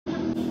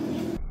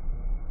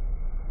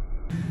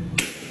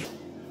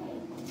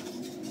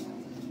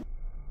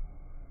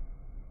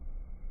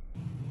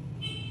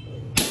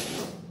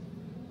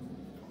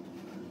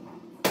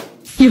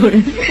有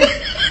人。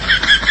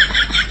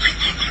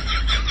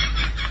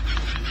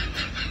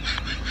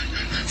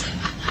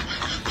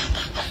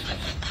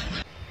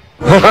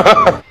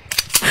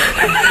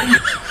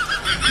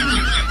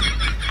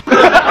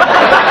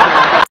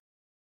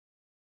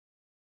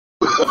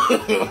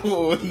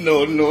Oh,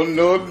 no, no,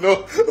 no,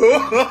 no.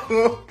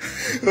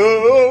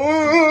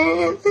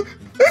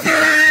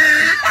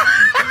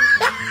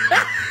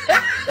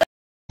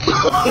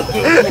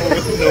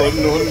 No,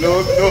 no, no,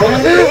 no.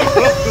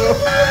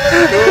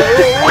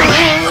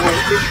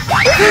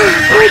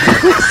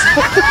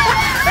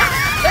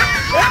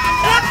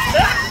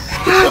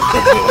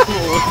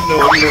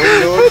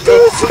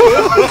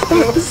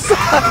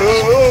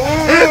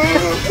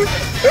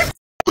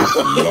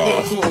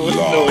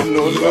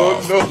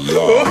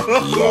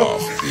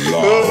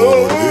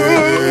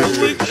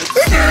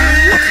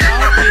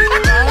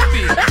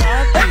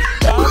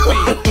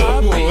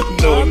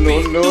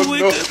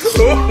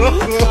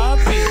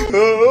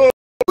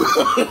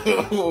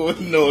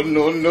 No,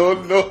 no, no,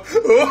 no.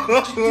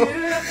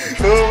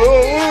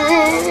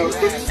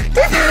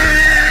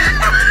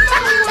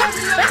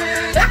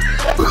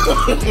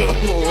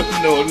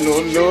 No, no,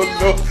 no,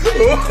 no.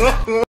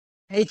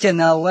 Hey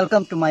channel,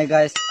 welcome to my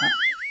guys.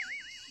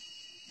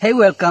 Hey,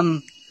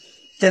 welcome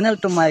channel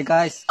to my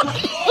guys.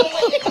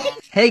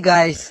 Hey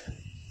guys,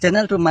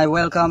 channel to my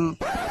welcome.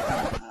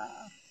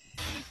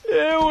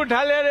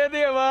 उठा ले रे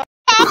देवा।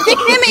 आप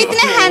दिखने में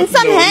इतने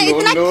handsome हैं,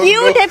 इतना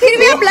क्यूट है, फिर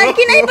भी आप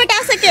लड़की नहीं पटा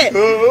सके।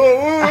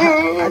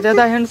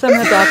 ज्यादा हैंडसम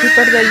है तो आप ही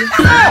पट जाइए।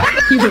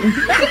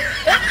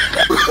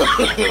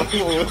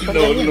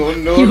 No, no,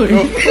 no, no, no,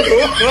 no,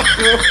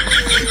 no.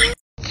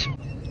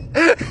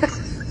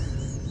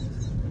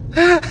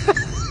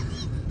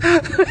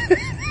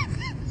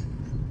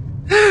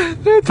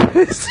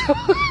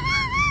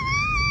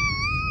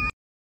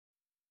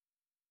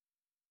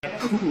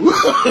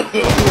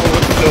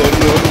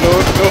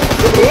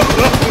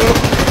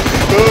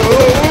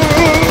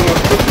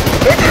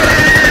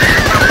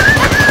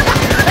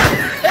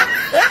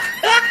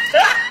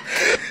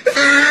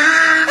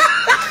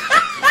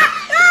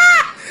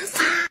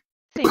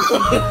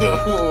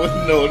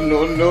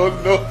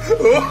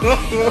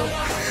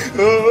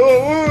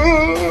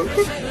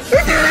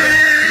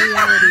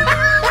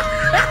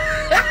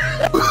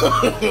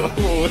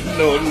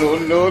 No, no,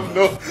 no,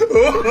 no.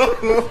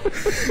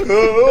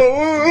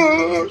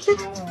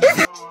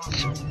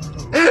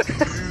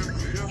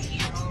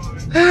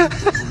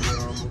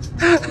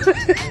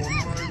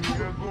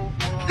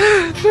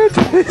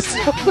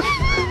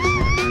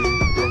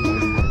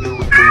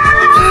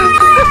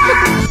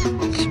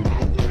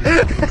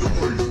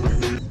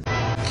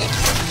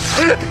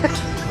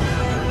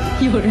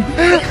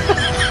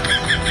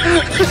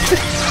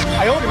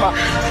哎呦我的妈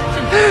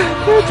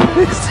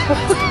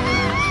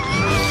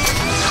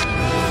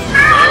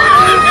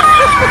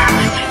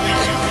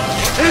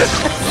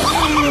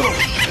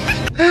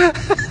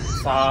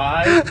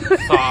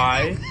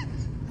！Sci,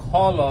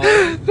 color,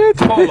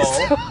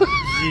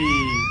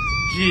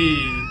 G,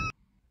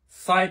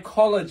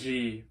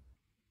 psychology.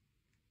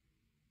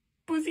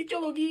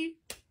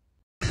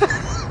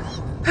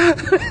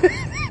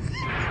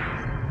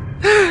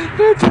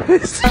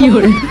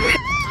 Psychology.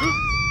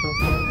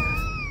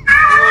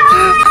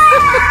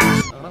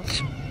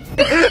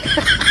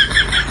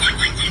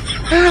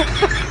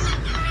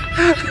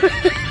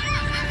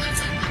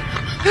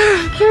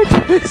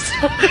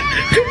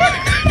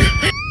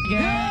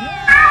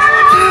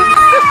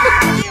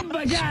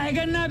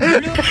 बजाएगा ना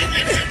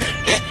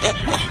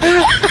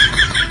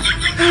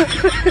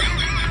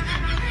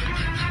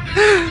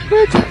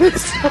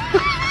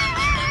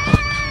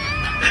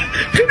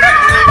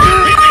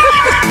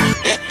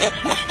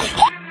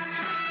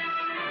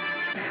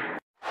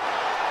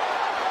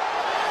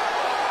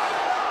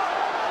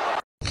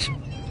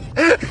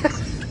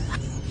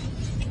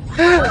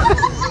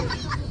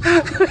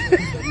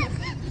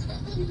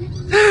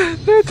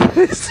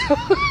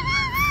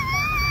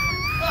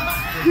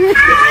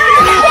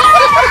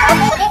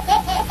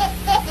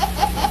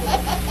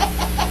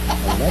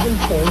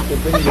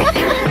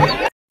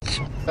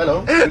Hello,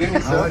 good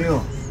evening, sir. How are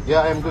you?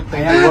 Yeah, I'm good.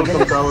 Thank you.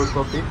 Welcome to our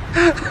coffee.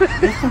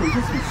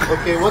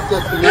 Okay, what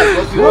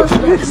you want?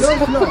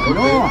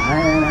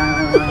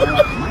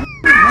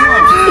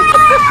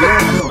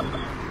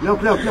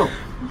 Look.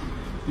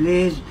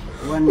 Please,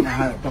 one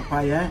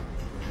papaya.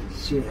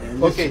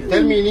 Okay,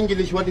 tell me in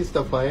English what is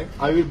tafaya.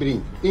 I will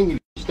bring English.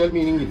 Tell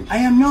me in English. I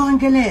am no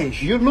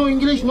English. You know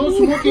English? No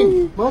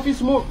smoking. ما في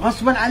smoke.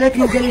 غصبا عليك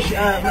English.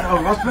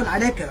 غصبا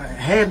عليك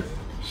هيل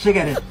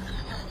cigarette.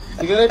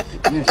 Cigarette?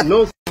 Yes.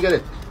 No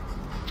cigarette.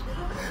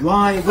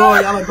 Why go?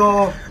 يلا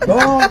go.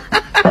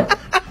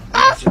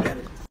 Cigarette.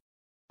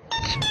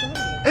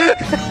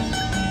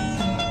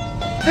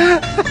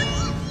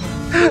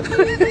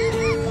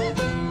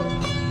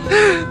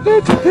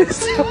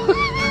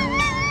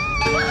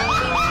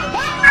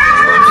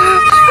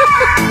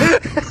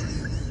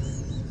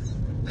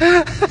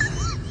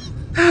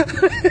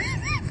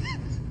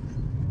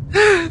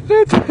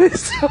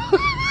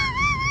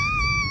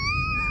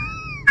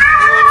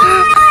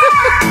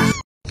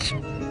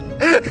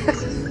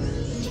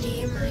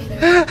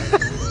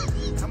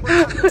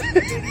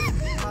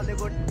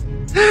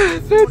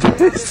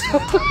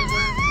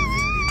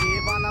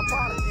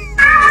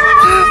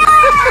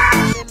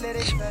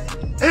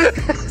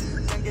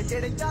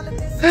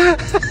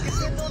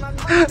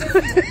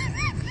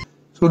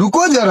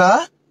 रुको जरा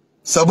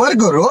सबर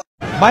करो।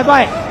 Bye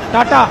bye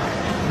tata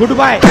good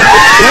bye.